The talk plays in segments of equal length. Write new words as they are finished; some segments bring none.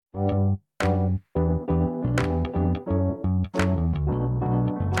Powered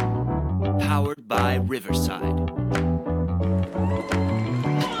by Riverside.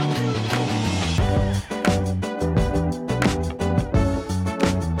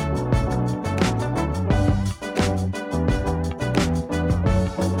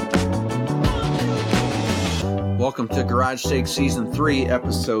 Welcome to Garage Takes Season 3,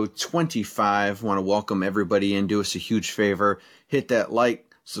 Episode 25. I want to welcome everybody in. Do us a huge favor. Hit that like,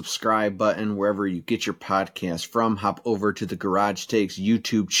 subscribe button wherever you get your podcast from. Hop over to the Garage Takes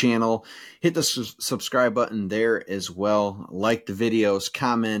YouTube channel. Hit the subscribe button there as well. Like the videos,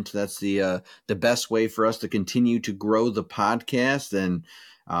 comment. That's the best way for us to continue to grow the podcast. And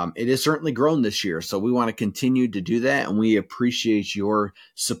it has certainly grown this year, so we want to continue to do that, and we appreciate your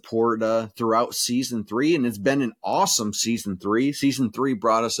support throughout Season 3, and it's been an awesome Season 3. Season 3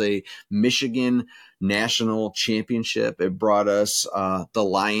 brought us a Michigan National Championship. It brought us the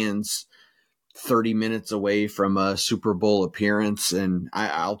Lions 30 minutes away from a Super Bowl appearance, and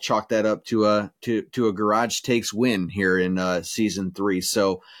I'll chalk that up to a Garage Takes win here in Season 3.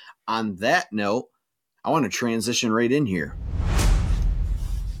 So on that note, I want to transition right in here.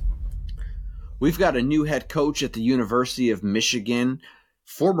 We've got a new head coach at the University of Michigan.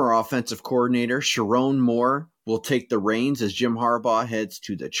 Former offensive coordinator Sherrone Moore will take the reins as Jim Harbaugh heads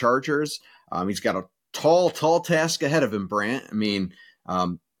to the Chargers. He's got a tall task ahead of him, Brant. I mean,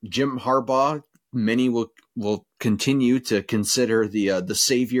 Jim Harbaugh, many will continue to consider the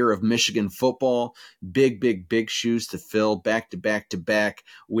savior of Michigan football. Big shoes to fill. Back-to-back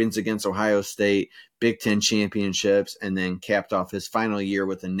wins against Ohio State, Big Ten championships, and then capped off his final year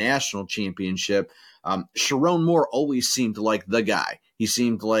with a national championship. Sherrone Moore always seemed like the guy. He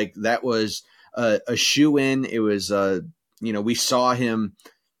seemed like that was a shoe-in. It was, we saw him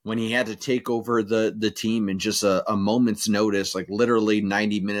when he had to take over the team in just a moment's notice, like literally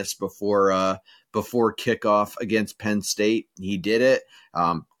 90 minutes before kickoff against Penn State. He did it.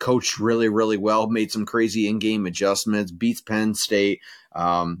 Coached really well, made some crazy in-game adjustments, beats Penn State,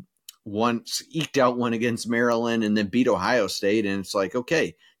 eked out one against Maryland, and then beat Ohio State. And it's like,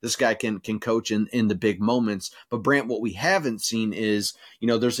 okay, this guy can coach in the big moments. But Brant, what we haven't seen is,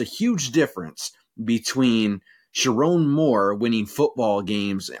 there's a huge difference between Sherrone Moore winning football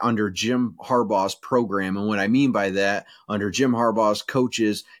games under Jim Harbaugh's program. And what I mean by that, under Jim Harbaugh's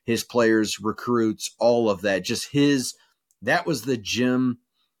coaches, his players, recruits, all of that, that was the Jim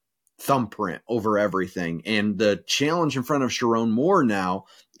thumbprint over everything. And the challenge in front of Sherrone Moore now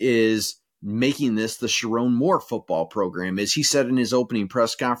is making this the Sherrone Moore football program. As he said in his opening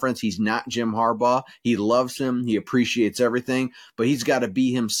press conference, he's not Jim Harbaugh. He loves him. He appreciates everything, but he's got to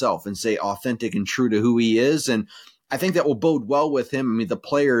be himself and stay authentic and true to who he is. And I think that will bode well with him. I mean, the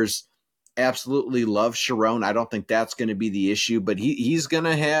players absolutely love Sherrone. I don't think that's going to be the issue, but he's got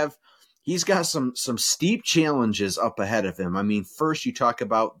some steep challenges up ahead of him. I mean, first you talk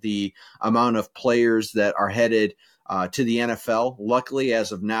about the amount of players that are headed to the NFL. Luckily,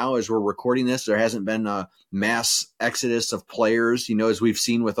 as of now, as we're recording this, there hasn't been a mass exodus of players, as we've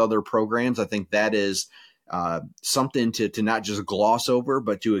seen with other programs. I think that is something to not just gloss over,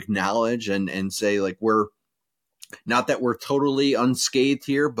 but to acknowledge and say, like, we're not that we're totally unscathed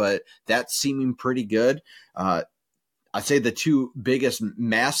here, but that's seeming pretty good. I'd say the two biggest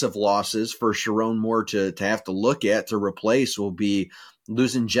massive losses for Sherrone Moore to have to look at to replace will be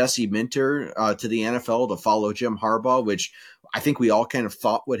losing Jesse Minter to the NFL to follow Jim Harbaugh, which I think we all kind of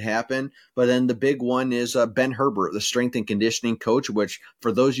thought would happen. But then the big one is Ben Herbert, the strength and conditioning coach, which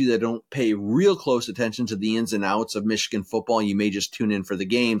for those of you that don't pay real close attention to the ins and outs of Michigan football, you may just tune in for the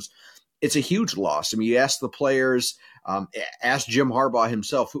games. It's a huge loss. I mean, you ask the players, ask Jim Harbaugh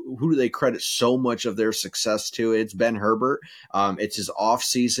himself, who do they credit so much of their success to? It's Ben Herbert. It's his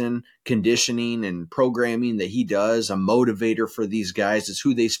offseason conditioning and programming that he does, a motivator for these guys. It's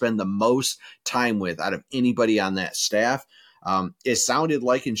who they spend the most time with out of anybody on that staff. It sounded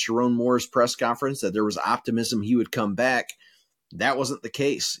like in Sherrone Moore's press conference that there was optimism he would come back. That wasn't the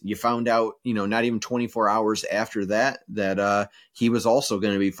case. You found out, not even 24 hours after that he was also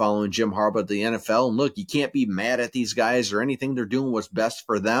going to be following Jim Harbaugh at the NFL. And look, you can't be mad at these guys or anything. They're doing what's best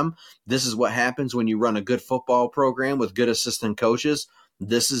for them. This is what happens when you run a good football program with good assistant coaches.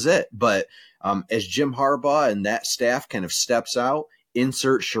 This is it. But as Jim Harbaugh and that staff kind of steps out,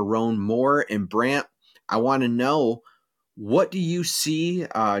 insert Sherrone Moore and Brant, I want to know, what do you see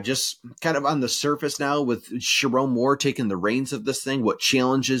just kind of on the surface now with Sherrone Moore taking the reins of this thing? What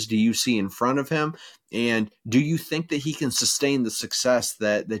challenges do you see in front of him? And do you think that he can sustain the success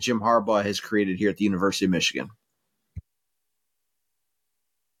that Jim Harbaugh has created here at the University of Michigan?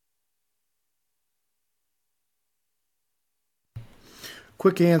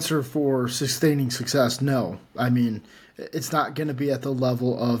 Quick answer for sustaining success, no. I mean, it's not going to be at the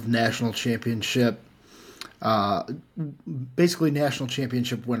level of national championship, basically national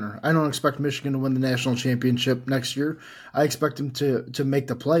championship winner. I don't expect Michigan to win the national championship next year. I expect them to make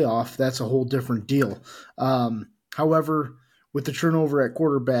the playoff. That's a whole different deal. However, with the turnover at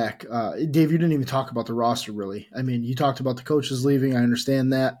quarterback, Dave, you didn't even talk about the roster, really. I mean, you talked about the coaches leaving. I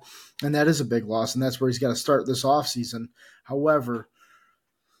understand that, and that is a big loss, and that's where he's got to start this offseason. However,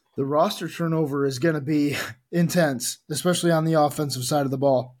 the roster turnover is going to be intense, especially on the offensive side of the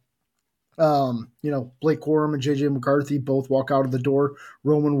ball. Blake Corum and J.J. McCarthy both walk out of the door.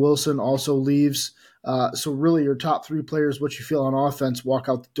 Roman Wilson also leaves. So really your top three players, what you feel on offense, walk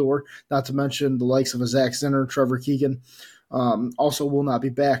out the door, not to mention the likes of a Zach Zinner, Trevor Keegan, also will not be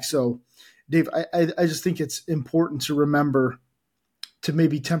back. So, Dave, I just think it's important to remember to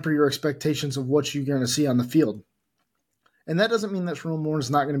maybe temper your expectations of what you're going to see on the field. And that doesn't mean that Sherrone Moore is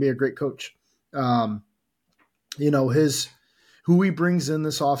not going to be a great coach. Who he brings in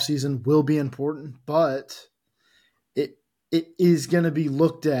this offseason will be important, but it is going to be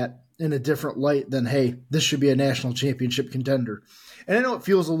looked at in a different light than, hey, this should be a national championship contender. And I know it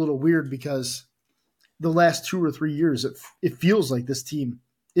feels a little weird because the last 2 or 3 years, it feels like this team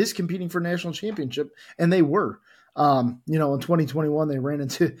is competing for national championship, and they were. In 2021, they ran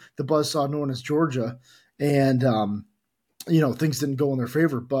into the buzzsaw known as Georgia, and things didn't go in their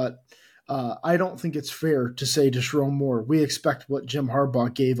favor. But I don't think it's fair to say to Sherrone Moore, we expect what Jim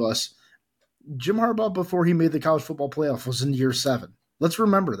Harbaugh gave us. Jim Harbaugh, before he made the college football playoff, was in year 7. Let's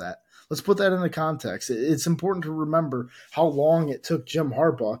remember that. Let's put that into context. It's important to remember how long it took Jim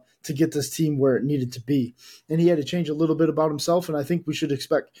Harbaugh to get this team where it needed to be. And he had to change a little bit about himself, and I think we should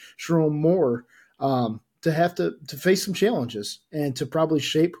expect Sherrone Moore to have to face some challenges and to probably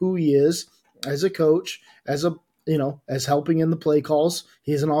shape who he is as a coach, as helping in the play calls.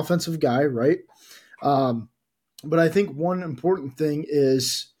 He's an offensive guy, right? But I think one important thing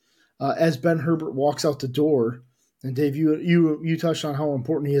is as Ben Herbert walks out the door, and Dave, you touched on how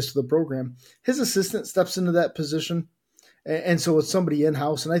important he is to the program, his assistant steps into that position, and so it's somebody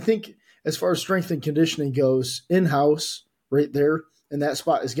in-house. And I think as far as strength and conditioning goes, in-house right there in that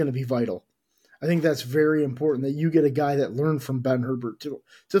spot is going to be vital. I think that's very important that you get a guy that learned from Ben Herbert to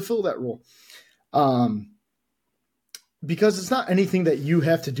fill that role. Because it's not anything that you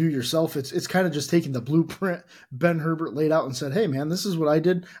have to do yourself. It's kind of just taking the blueprint Ben Herbert laid out and said, hey, man, this is what I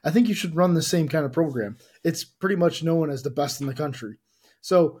did. I think you should run the same kind of program. It's pretty much known as the best in the country.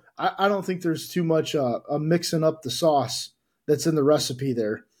 So I don't think there's too much a mixing up the sauce that's in the recipe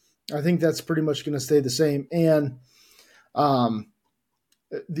there. I think that's pretty much going to stay the same. And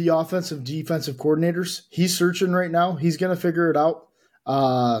the offensive, defensive coordinators, he's searching right now. He's going to figure it out.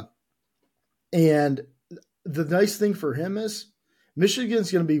 And the nice thing for him is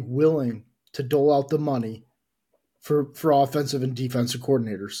Michigan's going to be willing to dole out the money for offensive and defensive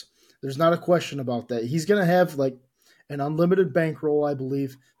coordinators. There's not a question about that. He's going to have like an unlimited bankroll, I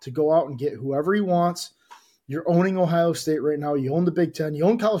believe, to go out and get whoever he wants. You're owning Ohio State right now. You own the Big Ten. You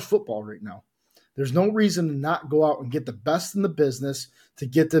own college football right now. There's no reason to not go out and get the best in the business to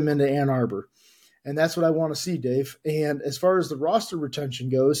get them into Ann Arbor. And that's what I want to see, Dave. And as far as the roster retention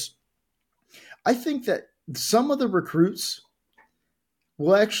goes, I think that some of the recruits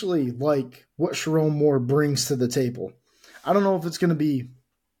will actually like what Sherrone Moore brings to the table. I don't know if it's going to be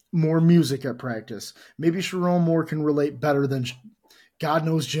more music at practice. Maybe Sherrone Moore can relate better than God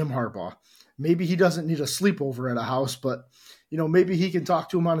knows Jim Harbaugh. Maybe he doesn't need a sleepover at a house, but maybe he can talk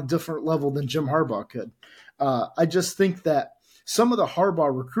to him on a different level than Jim Harbaugh could. I just think that some of the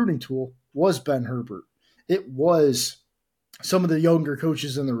Harbaugh recruiting tool was Ben Herbert. It was some of the younger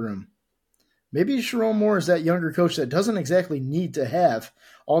coaches in the room. Maybe Sherrone Moore is that younger coach that doesn't exactly need to have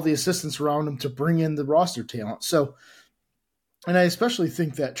all the assistants around him to bring in the roster talent. So, and I especially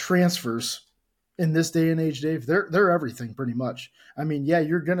think that transfers in this day and age, Dave, they're everything pretty much. I mean, yeah,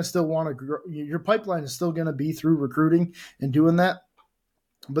 you're going to still want to grow. Your pipeline is still going to be through recruiting and doing that.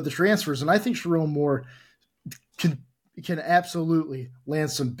 But the transfers, and I think Sherrone Moore can absolutely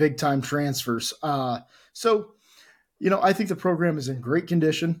land some big time transfers. I think the program is in great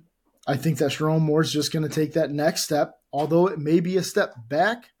condition. I think that Sherrone Moore is just going to take that next step, although it may be a step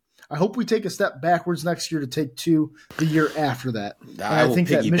back. I hope we take a step backwards next year to take 2 the year after that. I think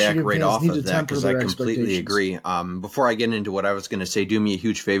that Michigan right off of that because I completely agree. Before I get into what I was going to say, do me a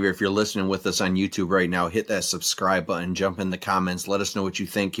huge favor. If you're listening with us on YouTube right now, hit that subscribe button, jump in the comments. Let us know what you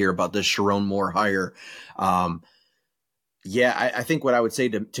think here about this Sherrone Moore hire. I think what I would say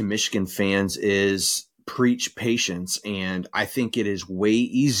to Michigan fans is preach patience. And I think it is way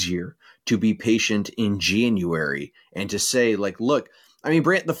easier to be patient in January and to say, like, look, I mean,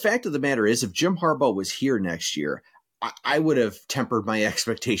 Brant, the fact of the matter is, if Jim Harbaugh was here next year, I would have tempered my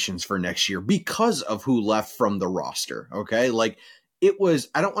expectations for next year because of who left from the roster. Okay. Like it was,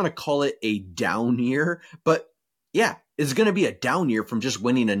 I don't want to call it a down year, but yeah, it's going to be a down year from just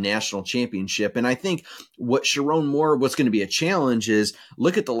winning a national championship. And I think what Sherrone Moore, what's going to be a challenge is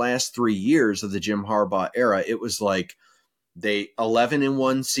look at the last 3 years of the Jim Harbaugh era. It was like they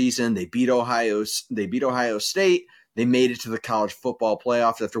 11-1 season. They beat Ohio State. They made it to the college football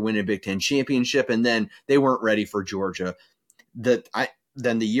playoffs after winning a Big Ten championship, and then they weren't ready for Georgia.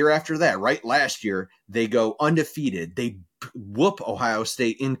 Then the year after that, right last year, they go undefeated. They whoop Ohio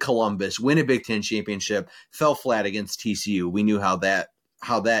State in Columbus, win a Big Ten championship, fell flat against TCU. We knew how that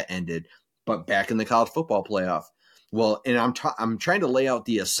ended, but back in the college football playoff. Well, and I'm trying to lay out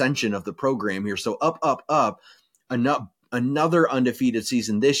the ascension of the program here. So up, another undefeated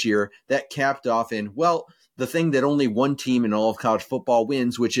season this year that capped off in, well, the thing that only one team in all of college football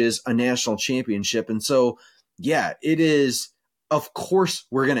wins, which is a national championship. And so, yeah, it is, of course,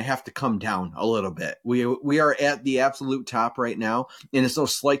 we're going to have to come down a little bit. We are at the absolute top right now, and it's no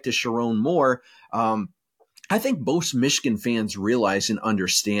slight to Sherrone Moore. I think most Michigan fans realize and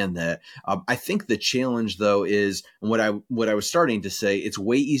understand that. I think the challenge, though, is what I was starting to say. It's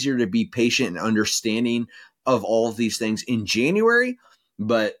way easier to be patient and understanding of all of these things in January.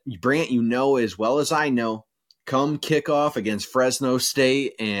 But Brant, you know as well as I know, come kickoff against Fresno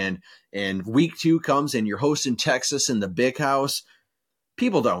State and week 2 comes and you're hosting Texas in the big house,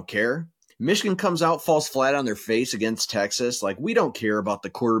 people don't care. Michigan comes out, falls flat on their face against Texas. Like, we don't care about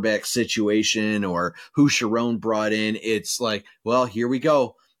the quarterback situation or who Sherrone brought in. It's like, well, here we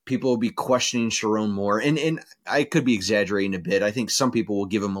go. People will be questioning Sherrone Moore. And I could be exaggerating a bit. I think some people will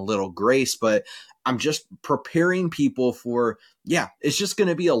give him a little grace, but I'm just preparing people for, yeah, it's just going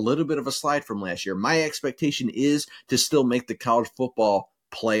to be a little bit of a slide from last year. My expectation is to still make the college football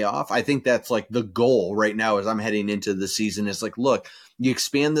playoff. I think that's like the goal right now as I'm heading into the season. It's like, look, you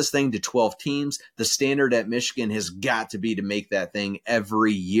expand this thing to 12 teams. The standard at Michigan has got to be to make that thing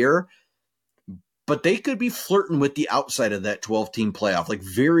every year. But they could be flirting with the outside of that 12-team playoff, like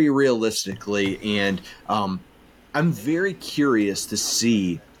very realistically. And I'm very curious to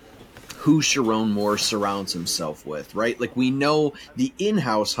see who Sherrone Moore surrounds himself with, right? Like, we know the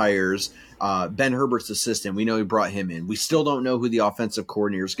in-house hires, Ben Herbert's assistant, we know he brought him in. We still don't know who the offensive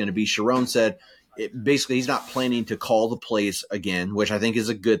coordinator is going to be. Sherrone said basically he's not planning to call the plays again, which I think is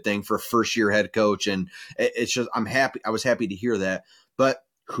a good thing for a first-year head coach. And it's just, I was happy to hear that. But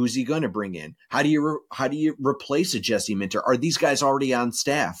who's he going to bring in? How do you replace a Jesse Minter? Are these guys already on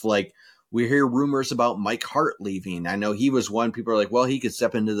staff? Like, we hear rumors about Mike Hart leaving. I know he was one. People are like, well, he could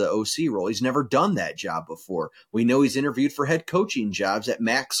step into the OC role. He's never done that job before. We know he's interviewed for head coaching jobs at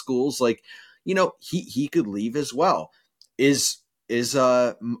MAC schools. Like, you know, he could leave as well. Is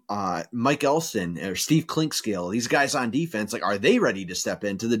Mike Elston or Steve Klinkscale, these guys on defense, like, are they ready to step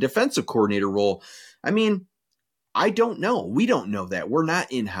into the defensive coordinator role? I mean, I don't know. We don't know that. We're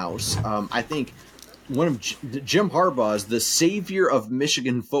not in-house. I think one of Jim Harbaugh's, the savior of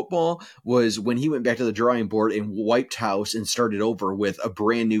Michigan football, was when he went back to the drawing board and wiped house and started over with a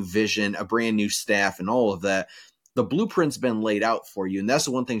brand new vision, a brand new staff, and all of that. The blueprint's been laid out for you, and that's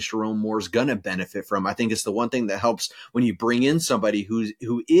the one thing Sherrone Moore's going to benefit from. I think it's the one thing that helps when you bring in somebody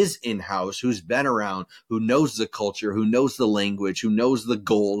who is in-house, who's been around, who knows the culture, who knows the language, who knows the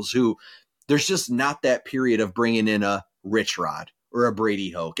goals, who there's just not that period of bringing in a Rich Rod or a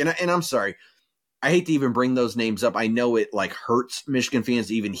Brady Hoke. And I'm sorry, I hate to even bring those names up. I know it like hurts Michigan fans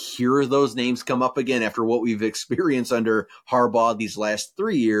to even hear those names come up again after what we've experienced under Harbaugh these last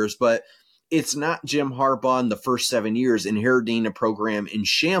 3 years, but it's not Jim Harbaugh in the first 7 years inheriting a program in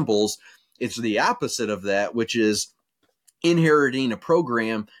shambles. It's the opposite of that, which is inheriting a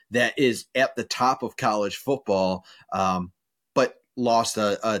program that is at the top of college football, but lost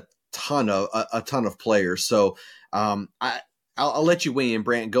a ton of players. So I'll let you weigh in,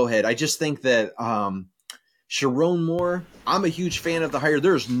 Brant. Go ahead. I just think that Sherrone Moore, I'm a huge fan of the hire.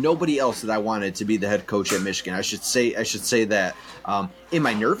 There's nobody else that I wanted to be the head coach at Michigan. I should say that. Am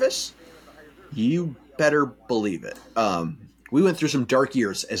I nervous? You better believe it. We went through some dark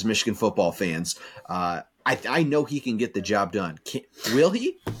years as Michigan football fans. I know he can get the job done. Will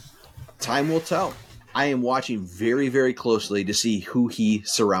he? Time will tell. I am watching very, very closely to see who he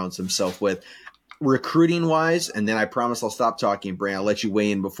surrounds himself with. Recruiting-wise, and then I promise I'll stop talking, Brant. I'll let you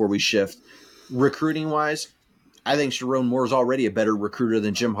weigh in before we shift. Recruiting-wise, I think Sherrone Moore is already a better recruiter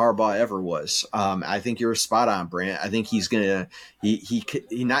than Jim Harbaugh ever was. I think you're spot on, Brant. I think he's going to –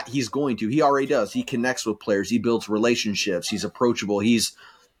 he already does. He connects with players. He builds relationships. He's approachable. He's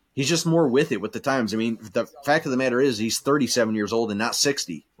He's just more with it with the times. I mean, the fact of the matter is he's 37 years old and not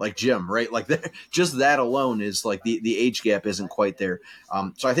 60 like Jim, right? Like just that alone is like the age gap isn't quite there.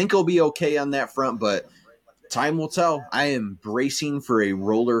 So I think he'll be okay on that front, but time will tell. I am bracing for a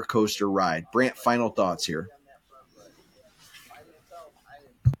roller coaster ride. Brant, final thoughts here.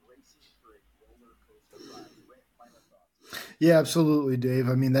 Yeah, absolutely, Dave.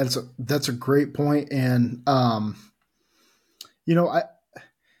 I mean, that's a great point, and you know,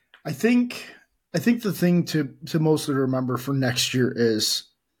 I think the thing to mostly remember for next year is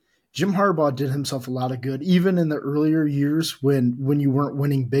Jim Harbaugh did himself a lot of good, even in the earlier years when you weren't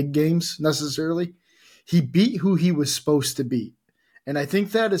winning big games necessarily. He beat who he was supposed to beat. And I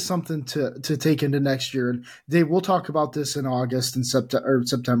think that is something to take into next year. And Dave, we'll talk about this in August and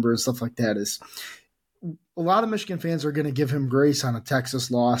September and stuff like that. Is a lot of Michigan fans are going to give him grace on a Texas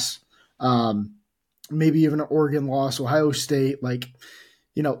loss, maybe even an Oregon loss, Ohio State. Like,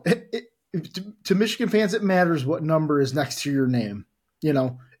 you know, to Michigan fans, it matters what number is next to your name. You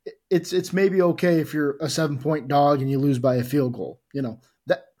know, it's maybe okay if you're a 7-point dog and you lose by a field goal. You know,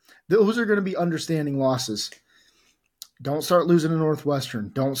 that those are going to be understanding losses. Don't start losing to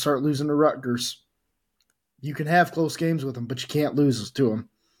Northwestern. Don't start losing to Rutgers. You can have close games with them, but you can't lose to them.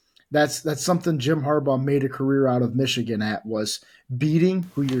 That's something Jim Harbaugh made a career out of Michigan at, was beating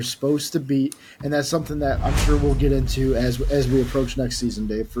who you're supposed to beat, and that's something that I'm sure we'll get into as we approach next season,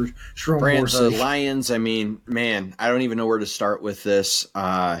 Dave. For Sherrone Moore, the Lions. I mean, man, I don't even know where to start with this.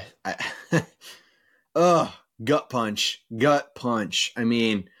 Gut punch. I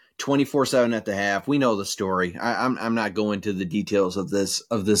mean, 24-7 at the half. We know the story. I'm not going to the details of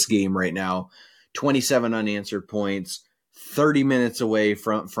this game right now. 27 unanswered points. 30 minutes away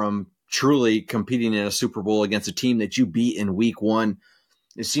from truly competing in a Super Bowl against a team that you beat in week 1.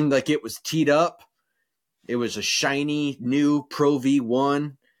 It seemed like it was teed up. It was a shiny, new Pro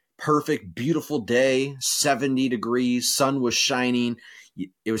V1, perfect, beautiful day, 70 degrees, sun was shining.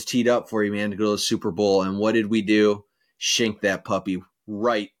 It was teed up for you, man, to go to the Super Bowl. And what did we do? Shink that puppy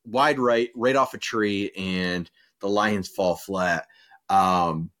wide right off a tree, and the Lions fall flat.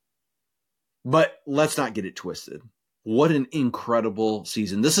 But let's not get it twisted. What an incredible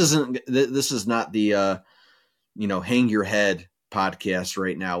season. This is not the hang your head podcast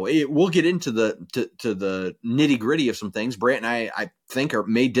right now. We'll get into the nitty gritty of some things. Brant and I think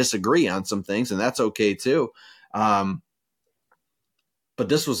may disagree on some things, and that's okay too. But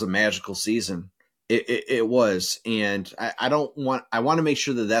this was a magical season. It was, and I want to make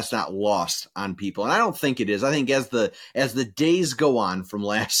sure that that's not lost on people, and I don't think it is. I think as the days go on from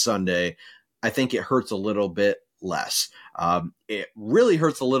last Sunday, I think it hurts a little bit less. It really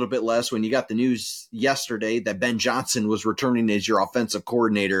hurts a little bit less when you got the news yesterday that Ben Johnson was returning as your offensive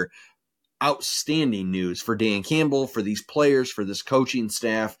coordinator. Outstanding news for Dan Campbell, for these players, for this coaching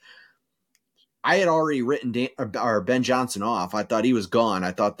staff. I had already written Ben Johnson off. I thought he was gone.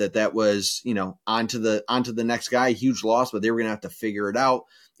 I thought that was, onto the next guy. Huge loss, but they were going to have to figure it out.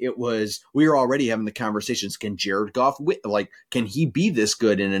 We were already having the conversations. Can Jared Goff, can he be this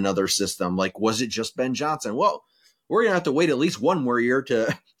good in another system? Like, was it just Ben Johnson? Well, we're going to have to wait at least one more year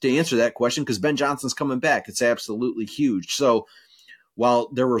to answer that question, because Ben Johnson's coming back. It's absolutely huge. So while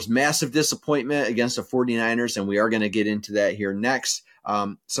there was massive disappointment against the 49ers, and we are going to get into that here next,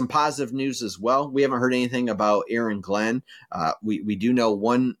 some positive news as well. We haven't heard anything about Aaron Glenn. We do know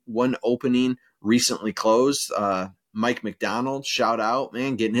one opening recently closed. Mike McDonald, shout out,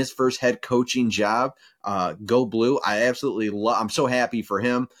 man, getting his first head coaching job. Go Blue. I absolutely I'm so happy for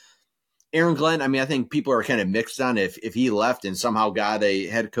him. Aaron Glenn, I mean, I think people are kind of mixed on if he left and somehow got a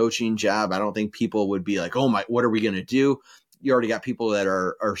head coaching job. I don't think people would be like, oh my, what are we going to do? You already got people that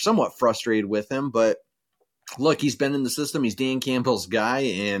are somewhat frustrated with him, but look, he's been in the system. He's Dan Campbell's guy,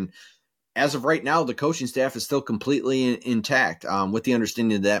 and as of right now, the coaching staff is still completely intact, with the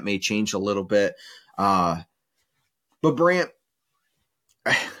understanding that may change a little bit. But Brant,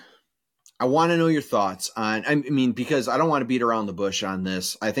 I want to know your thoughts on, I mean, because I don't want to beat around the bush on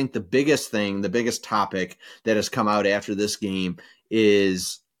this. I think the biggest topic that has come out after this game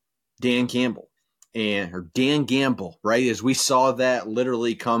is Dan Campbell. Or Dan Gamble, right? As we saw that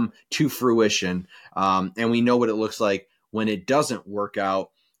literally come to fruition. And we know what it looks like when it doesn't work out.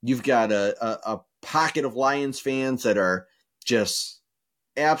 You've got a pocket of Lions fans that are just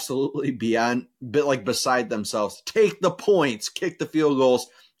absolutely beside themselves. Take the points, kick the field goals.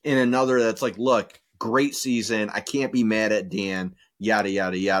 And another that's like, look, great season. I can't be mad at Dan, yada,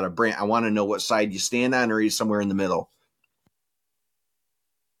 yada, yada. Brant, I want to know what side you stand on, or are you somewhere in the middle?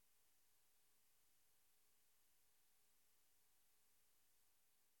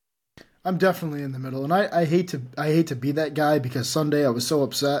 I'm definitely in the middle, and I hate to be that guy because Sunday I was so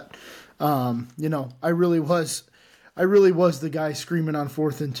upset. I really was the guy screaming on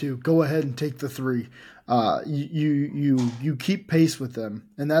 4th and 2. Go ahead and take the 3. You keep pace with them,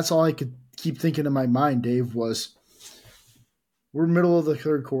 and that's all I could keep thinking in my mind. Dave, was we're middle of the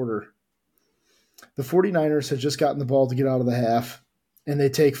third quarter. The 49ers had just gotten the ball to get out of the half, and they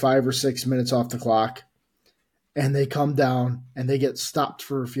take 5 or 6 minutes off the clock, and they come down and they get stopped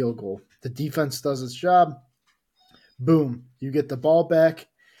for a field goal. The defense does its job. Boom, you get the ball back.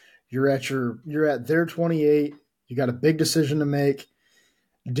 You're at their 28. You got a big decision to make.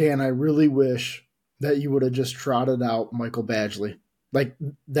 Dan, I really wish that you would have just trotted out Michael Badgley. Like,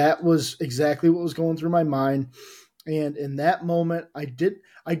 that was exactly what was going through my mind. And in that moment, I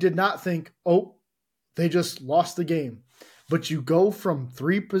did not think, oh, they just lost the game. But you go from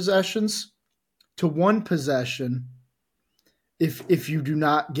 3 possessions to 1 possession if you do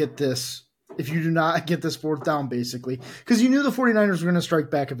not get this 4th down, basically. Because you knew the 49ers were going to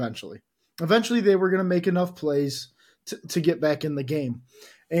strike back eventually. Eventually, they were going to make enough plays to get back in the game.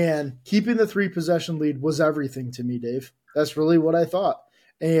 And keeping the 3 possession lead was everything to me, Dave. That's really what I thought.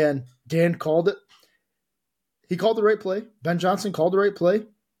 And Dan called it. He called the right play. Ben Johnson called the right play.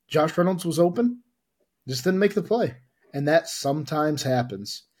 Josh Reynolds was open. Just didn't make the play. And that sometimes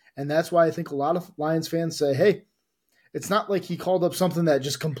happens. And that's why I think a lot of Lions fans say, hey, it's not like he called up something that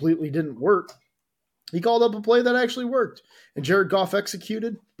just completely didn't work. He called up a play that actually worked. And Jared Goff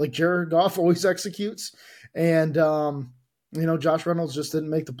executed like Jared Goff always executes. And, Josh Reynolds just didn't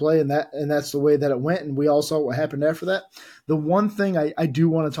make the play, and that's the way that it went, and we all saw what happened after that. The one thing I do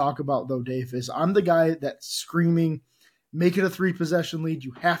want to talk about, though, Dave, is I'm the guy that's screaming, make it a 3-possession lead.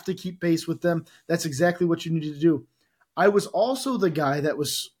 You have to keep pace with them. That's exactly what you need to do. I was also the guy that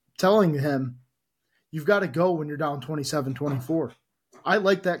was telling him, you've got to go when you're down 27-24. I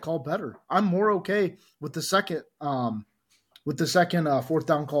like that call better. I'm more okay with the second 4th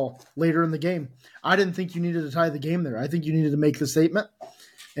down call later in the game. I didn't think you needed to tie the game there. I think you needed to make the statement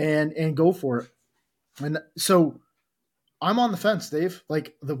and go for it. And so I'm on the fence, Dave.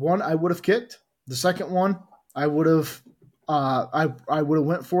 Like, the one I would have kicked, the second one I would have I would have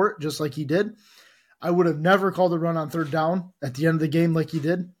went for it just like he did. I would have never called a run on 3rd down at the end of the game like he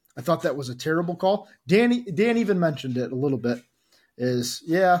did. I thought that was a terrible call. Dan even mentioned it a little bit.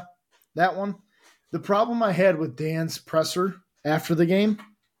 That one. The problem I had with Dan's presser after the game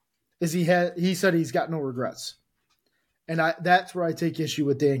is he said he's got no regrets. And that's where I take issue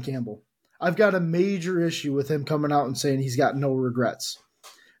with Dan Campbell. I've got a major issue with him coming out and saying he's got no regrets.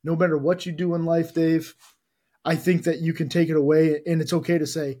 No matter what you do in life, Dave, I think that you can take it away, and it's okay to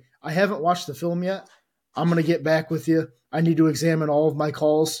say, I haven't watched the film yet. I'm going to get back with you. I need to examine all of my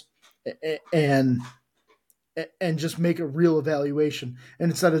calls and just make a real evaluation.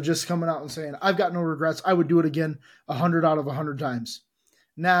 And instead of just coming out and saying, I've got no regrets, I would do it again 100 out of 100 times.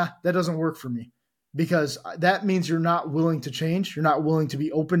 Nah, that doesn't work for me, because that means you're not willing to change. You're not willing to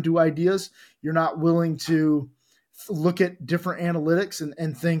be open to ideas. You're not willing to look at different analytics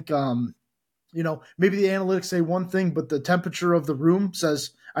and think, maybe the analytics say one thing, but the temperature of the room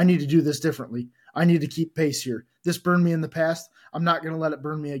says, I need to do this differently. I need to keep pace here. This burned me in the past. I'm not going to let it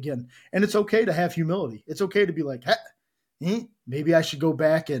burn me again. And it's okay to have humility. It's okay to be like, maybe I should go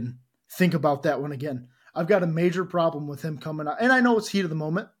back and think about that one again. I've got a major problem with him coming out. And I know it's heat of the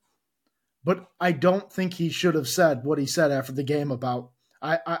moment, but I don't think he should have said what he said after the game about,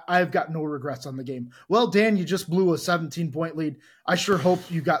 I've got no regrets on the game. Well, Dan, you just blew a 17-point lead. I sure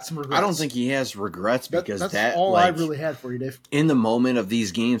hope you got some regrets. I don't think he has regrets because that's all I really had for you, Dave. In the moment of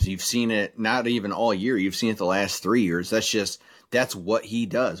these games, you've seen it not even all year. You've seen it the last 3 years. That's what he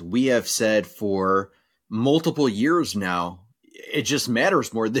does. We have said for multiple years now, it just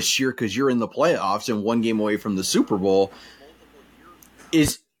matters more this year because you're in the playoffs and 1 game away from the Super Bowl.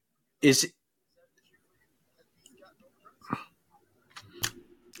 Is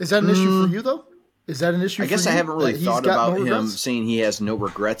that an issue for you, though? Is that an issue for you? I guess I haven't really thought about him saying he has no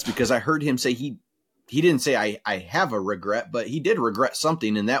regrets, because I heard him say he didn't say I have a regret, but he did regret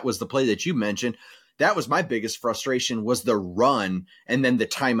something, and that was the play that you mentioned. That was my biggest frustration, was the run and then the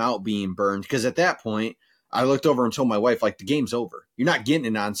timeout being burned, because at that point, I looked over and told my wife, like, the game's over. You're not getting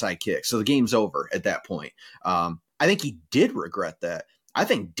an onside kick, so the game's over at that point. I think he did regret that. I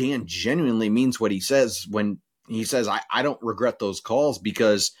think Dan genuinely means what he says when he says, I don't regret those calls,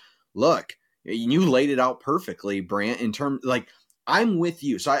 because, look, you laid it out perfectly, Brant, in terms, like, I'm with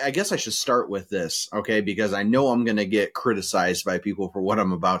you. So I guess I should start with this, okay, because I know I'm going to get criticized by people for what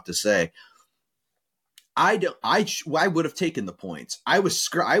I'm about to say. I would have taken the points. I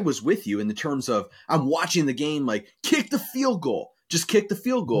was with you in the terms of, I'm watching the game, like, kick the field goal. Just kick the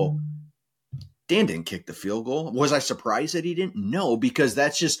field goal. Dan didn't kick the field goal. Was I surprised that he didn't? No, because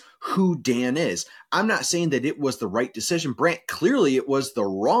that's just who Dan is. I'm not saying that it was the right decision. Brant, clearly it was the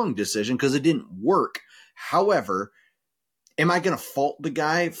wrong decision because it didn't work. However, am I going to fault the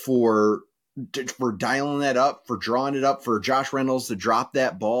guy for dialing that up, for drawing it up, for Josh Reynolds to drop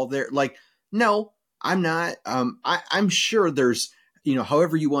that ball there? Like, no, I'm not. I'm sure there's,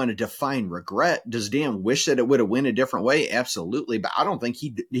 however you want to define regret. Does Dan wish that it would have went a different way? Absolutely. But I don't think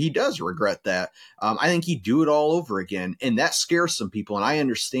he does regret that. I think he'd do it all over again. And that scares some people. And I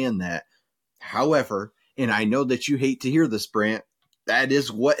understand that. However, and I know that you hate to hear this, Brant, that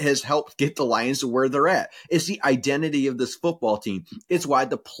is what has helped get the Lions to where they're at. It's the identity of this football team. It's why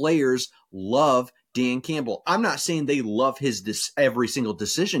the players love Dan Campbell. I'm not saying they love every single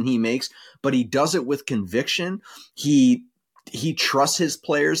decision he makes, but he does it with conviction. He trusts his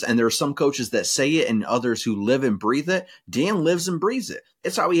players, and there are some coaches that say it and others who live and breathe it. Dan lives and breathes it.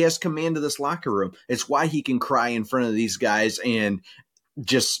 It's how he has command of this locker room. It's why he can cry in front of these guys and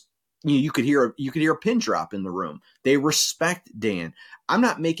just – you could hear a pin drop in the room. They respect Dan. I'm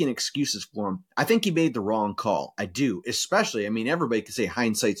not making excuses for him. I think he made the wrong call. I do, especially. Everybody could say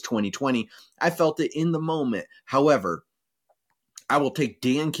hindsight's 20/20. I felt it in the moment. However, I will take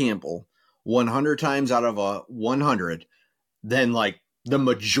Dan Campbell 100 times out of 100 than like the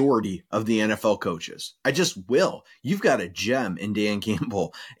majority of the NFL coaches. I just will. You've got a gem in Dan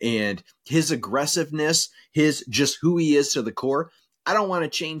Campbell, and his aggressiveness, his just who he is to the core. I don't want to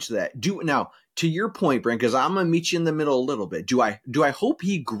change that. Now, to your point, Brent, because I'm going to meet you in the middle a little bit. Do I hope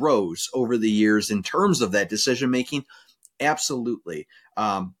he grows over the years in terms of that decision making? Absolutely.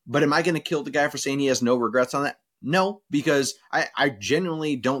 But am I going to kill the guy for saying he has no regrets on that? No, because I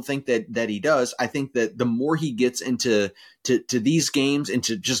genuinely don't think that he does. I think that the more he gets into these games,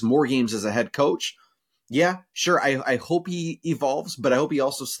 into just more games as a head coach, yeah, sure. I hope he evolves, but I hope he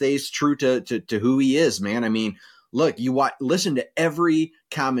also stays true to who he is, man. Look, listen to every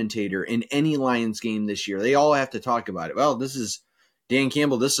commentator in any Lions game this year. They all have to talk about it. Well, this is Dan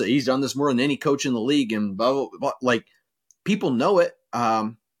Campbell. He's done this more than any coach in the league, and blah, blah, blah. Like, people know it,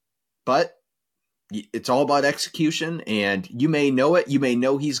 but it's all about execution. And you may know it. You may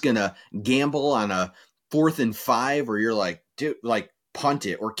know he's gonna gamble on a 4th and 5, or you're like, dude, like punt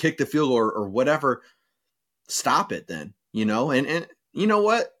it or kick the field goal or whatever. Stop it, then. And you know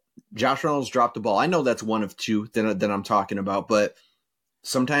what? Josh Reynolds dropped the ball. I know that's one of two that I'm talking about, but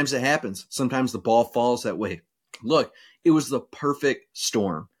sometimes it happens. Sometimes the ball falls that way. Look, it was the perfect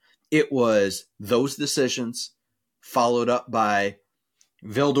storm. It was those decisions followed up by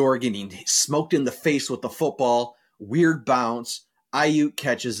Vildor getting smoked in the face with the football, weird bounce. Ayuk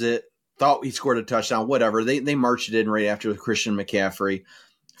catches it, thought he scored a touchdown, whatever. They marched it in right after with Christian McCaffrey,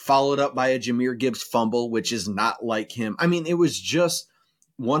 followed up by a Jahmyr Gibbs fumble, which is not like him. It was just,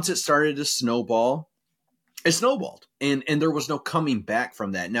 once it started to snowball, it snowballed, and there was no coming back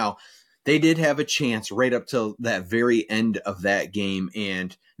from that. Now, they did have a chance right up till that very end of that game,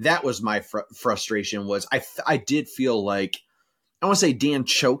 and that was my frustration. Was I did feel like, I want to say Dan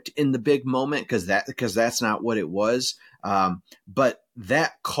choked in the big moment, because that's not what it was. But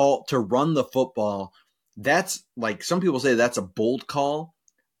that call to run the football, that's like, some people say that's a bold call.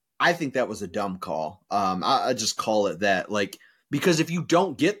 I think that was a dumb call. I just call it that. Like, because if you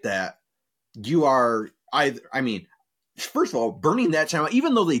don't get that, you are first of all, burning that timeout,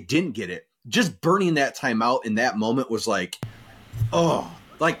 even though they didn't get it, just burning that timeout in that moment was like, oh,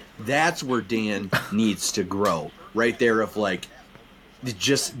 like that's where Dan needs to grow right there, of like,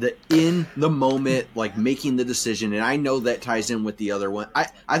 just the in the moment, like making the decision. And I know that ties in with the other one.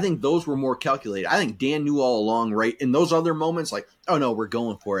 I think those were more calculated. I think Dan knew all along, right? In those other moments, like, oh no, we're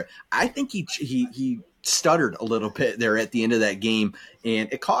going for it. I think he stuttered a little bit there at the end of that game,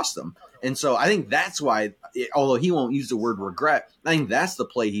 and it cost them. And so I think that's why, although he won't use the word regret, I think that's the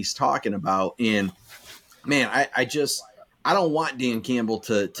play he's talking about. And man, I don't want Dan Campbell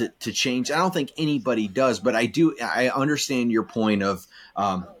to change. I don't think anybody does, but I understand your point of,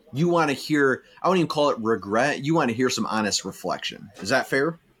 you want to hear, I wouldn't even call it regret. You want to hear some honest reflection. Is that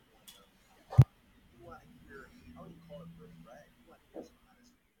fair?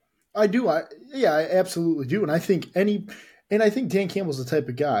 I do. I absolutely do. And I think Dan Campbell's the type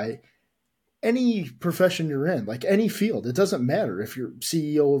of guy, any profession you're in, like any field, it doesn't matter if you're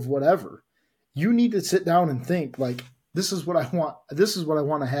CEO of whatever, you need to sit down and think, like, this is what I want. This is what I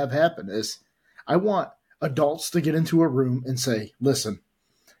want to have happen. Is I want adults to get into a room and say, listen,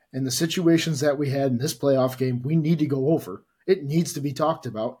 in the situations that we had in this playoff game, we need to go over. It needs to be talked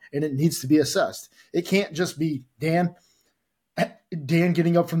about, and it needs to be assessed. It can't just be Dan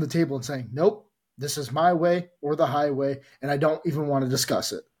getting up from the table and saying, nope, this is my way or the highway, and I don't even want to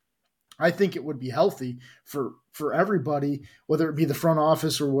discuss it. I think it would be healthy for everybody, whether it be the front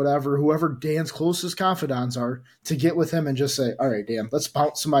office or whatever, whoever Dan's closest confidants are, to get with him and just say, all right, Dan, let's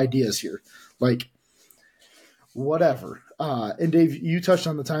bounce some ideas here. Like, whatever. And Dave, you touched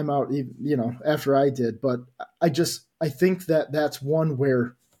on the timeout, after I did, but I think that's one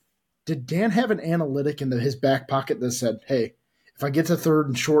where, did Dan have an analytic in his back pocket that said, hey, if I get to third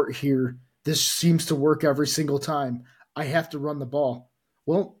and short here, this seems to work every single time, I have to run the ball.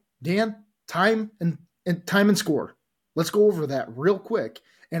 Well, Dan, time and score. Let's go over that real quick.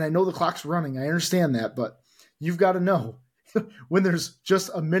 And I know the clock's running. I understand that, but you've got to know when there's just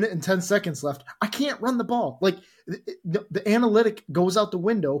a minute and 10 seconds left, I can't run the ball. Like the analytic goes out the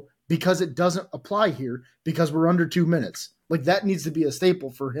window because it doesn't apply here because we're under 2 minutes. Like that needs to be a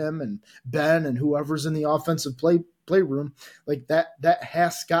staple for him and Ben and whoever's in the offensive playroom. Like that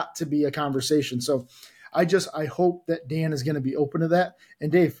has got to be a conversation. So I hope that Dan is going to be open to that.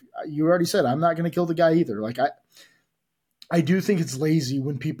 And Dave, you already said, I'm not going to kill the guy either. Like I do think it's lazy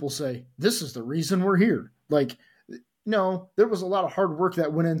when people say, this is the reason we're here. Like, no, there was a lot of hard work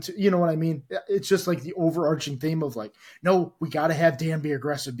that went into, you know what I mean? It's just like the overarching theme of like, no, we got to have Dan be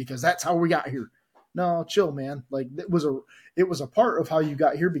aggressive because that's how we got here. No, chill, man. Like it was a part of how you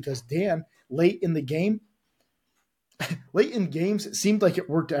got here because Dan late in games, it seemed like it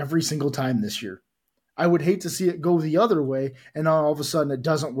worked every single time this year. I would hate to see it go the other way, and all of a sudden it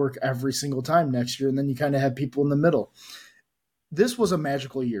doesn't work every single time next year, and then you kind of have people in the middle. This was a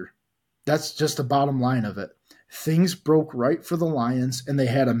magical year. That's just the bottom line of it. Things broke right for the Lions, and they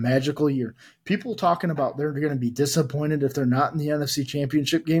had a magical year. People talking about they're going to be disappointed if they're not in the NFC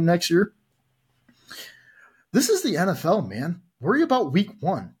Championship game next year. This is the NFL, man. Worry about week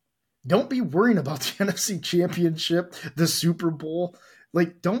 1. Don't be worrying about the NFC Championship, the Super Bowl.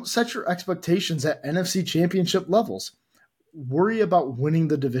 Like, don't set your expectations at NFC Championship levels. Worry about winning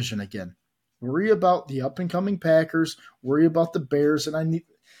the division again. Worry about the up-and-coming Packers. Worry about the Bears. And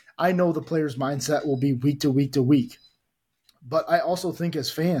I know the players' mindset will be week to week to week. But I also think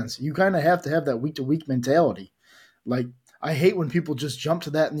as fans, you kind of have to have that week-to-week mentality. Like, I hate when people just jump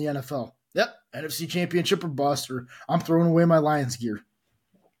to that in the NFL. Yep, NFC Championship or bust, or I'm throwing away my Lions gear.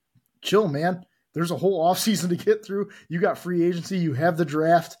 Chill, man. There's a whole offseason to get through. You got free agency. You have the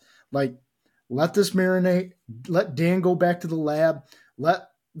draft. Like, let this marinate. Let Dan go back to the lab. Let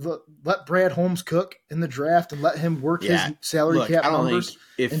Brad Holmes cook in the draft and let him work his salary cap numbers.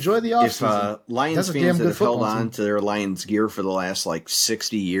 Enjoy the offseason. If Lions fans that have held on to their Lions gear for the last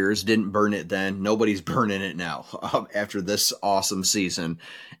 60 years didn't burn it then, nobody's burning it now after this awesome season.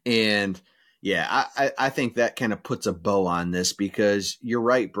 And yeah, I think that kind of puts a bow on this because you're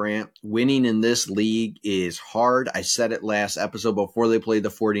right, Brant. Winning in this league is hard. I said it last episode before they played the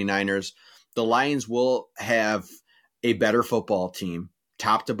 49ers. The Lions will have a better football team,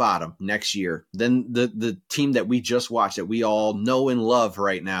 top to bottom, next year than the team that we just watched, that we all know and love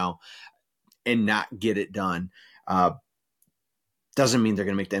right now, and not get it done. Doesn't mean they're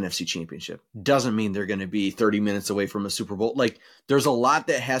going to make the NFC Championship. Doesn't mean they're going to be 30 minutes away from a Super Bowl. Like, there's a lot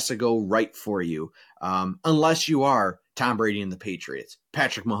that has to go right for you, unless you are Tom Brady and the Patriots,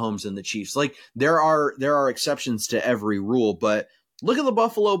 Patrick Mahomes and the Chiefs. Like, there are exceptions to every rule, but look at the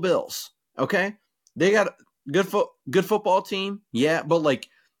Buffalo Bills. Okay, they got a good football team, yeah, but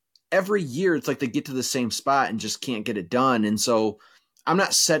every year it's like they get to the same spot and just can't get it done. And so I'm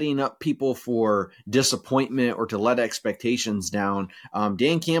not setting up people for disappointment or to let expectations down.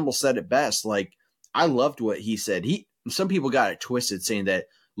 Dan Campbell said it best. I loved what he said. Some people got it twisted saying that,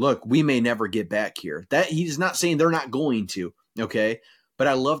 look, we may never get back here. That he's not saying they're not going to, okay? But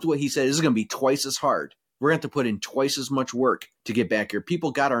I loved what he said. This is going to be twice as hard. We're going to have to put in twice as much work to get back here.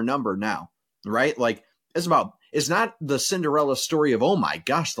 People got our number now, right? It's not the Cinderella story of, oh my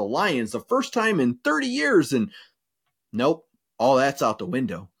gosh, the Lions, the first time in 30 years. And nope. All that's out the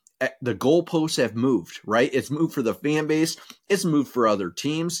window. The goalposts have moved, right? It's moved for the fan base. It's moved for other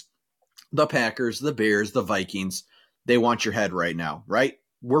teams. The Packers, the Bears, the Vikings. They want your head right now, right?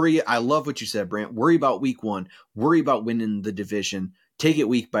 Worry. I love what you said, Brant. Worry about week 1. Worry about winning the division. Take it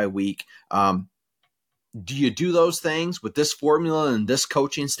week by week. Do you do those things with this formula and this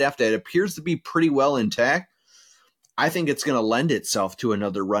coaching staff that appears to be pretty well intact? I think it's going to lend itself to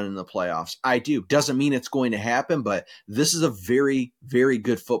another run in the playoffs. I do. Doesn't mean it's going to happen, but this is a very, very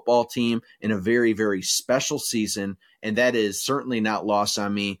good football team in a very, very special season, and that is certainly not lost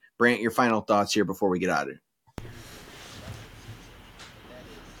on me. Brant, your final thoughts here before we get out of here.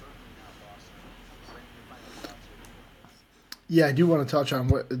 Yeah, I do want to touch on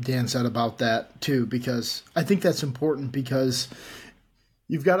what Dan said about that too, because I think that's important because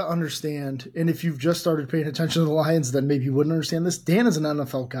you've got to understand, and if you've just started paying attention to the Lions, then maybe you wouldn't understand this. Dan is an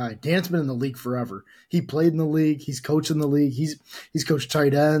NFL guy. Dan's been in the league forever. He played in the league. He's coached in the league. He's coached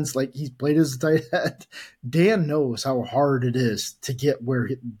tight ends. Like, he's played as a tight end. Dan knows how hard it is to get where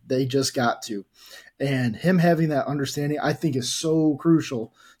they just got to. And him having that understanding, I think, is so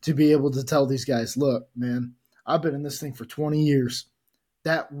crucial to be able to tell these guys, look, man, I've been in this thing for 20 years.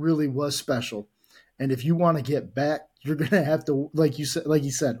 That really was special. And if you want to get back, you're going to have to, like you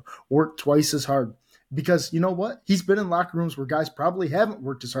said, work twice as hard. Because you know what? He's been in locker rooms where guys probably haven't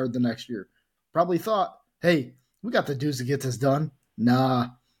worked as hard the next year. Probably thought, hey, we got the dudes to get this done. Nah,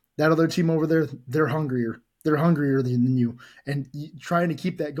 that other team over there, they're hungrier. They're hungrier than you. And trying to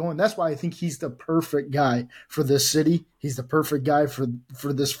keep that going. That's why I think he's the perfect guy for this city. He's the perfect guy for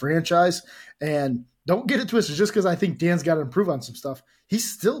this franchise. And don't get it twisted. Just because I think Dan's got to improve on some stuff,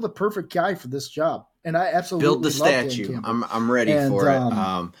 he's still the perfect guy for this job. And I absolutely build the love statue. I'm ready for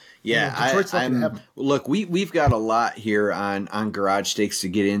it. Look, we've got a lot here on Garage Stakes to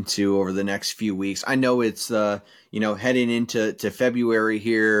get into over the next few weeks. I know it's heading into February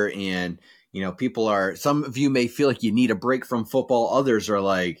here, and people are, some of you may feel like you need a break from football. Others are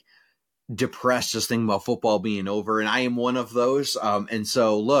like depressed just thinking about football being over, and I am one of those. And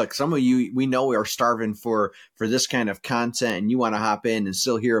so look, some of you, we know, are starving for this kind of content, and you want to hop in and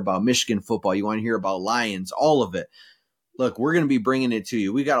still hear about Michigan football. You want to hear about Lions, all of it. Look, we're going to be bringing it to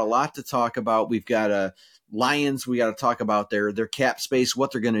you. We got a lot to talk about. We've got Lions. We got to talk about their cap space,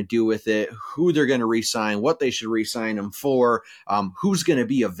 what they're going to do with it, who they're going to re-sign, what they should re-sign them for, who's going to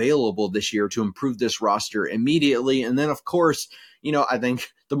be available this year to improve this roster immediately. And then, of course, I think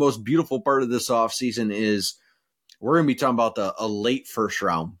the most beautiful part of this offseason is we're going to be talking about a late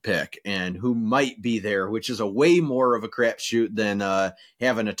first-round pick and who might be there, which is a way more of a crapshoot than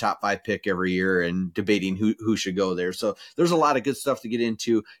having a top 5 pick every year and debating who should go there. So there's a lot of good stuff to get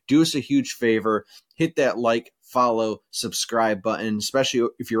into. Do us a huge favor. Hit that like, follow, subscribe button, especially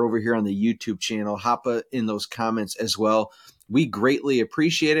if you're over here on the YouTube channel. Hop in those comments as well. We greatly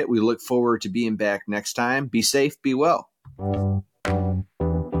appreciate it. We look forward to being back next time. Be safe, be well.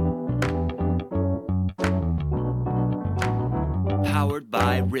 Powered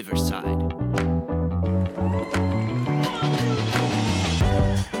by Riverside.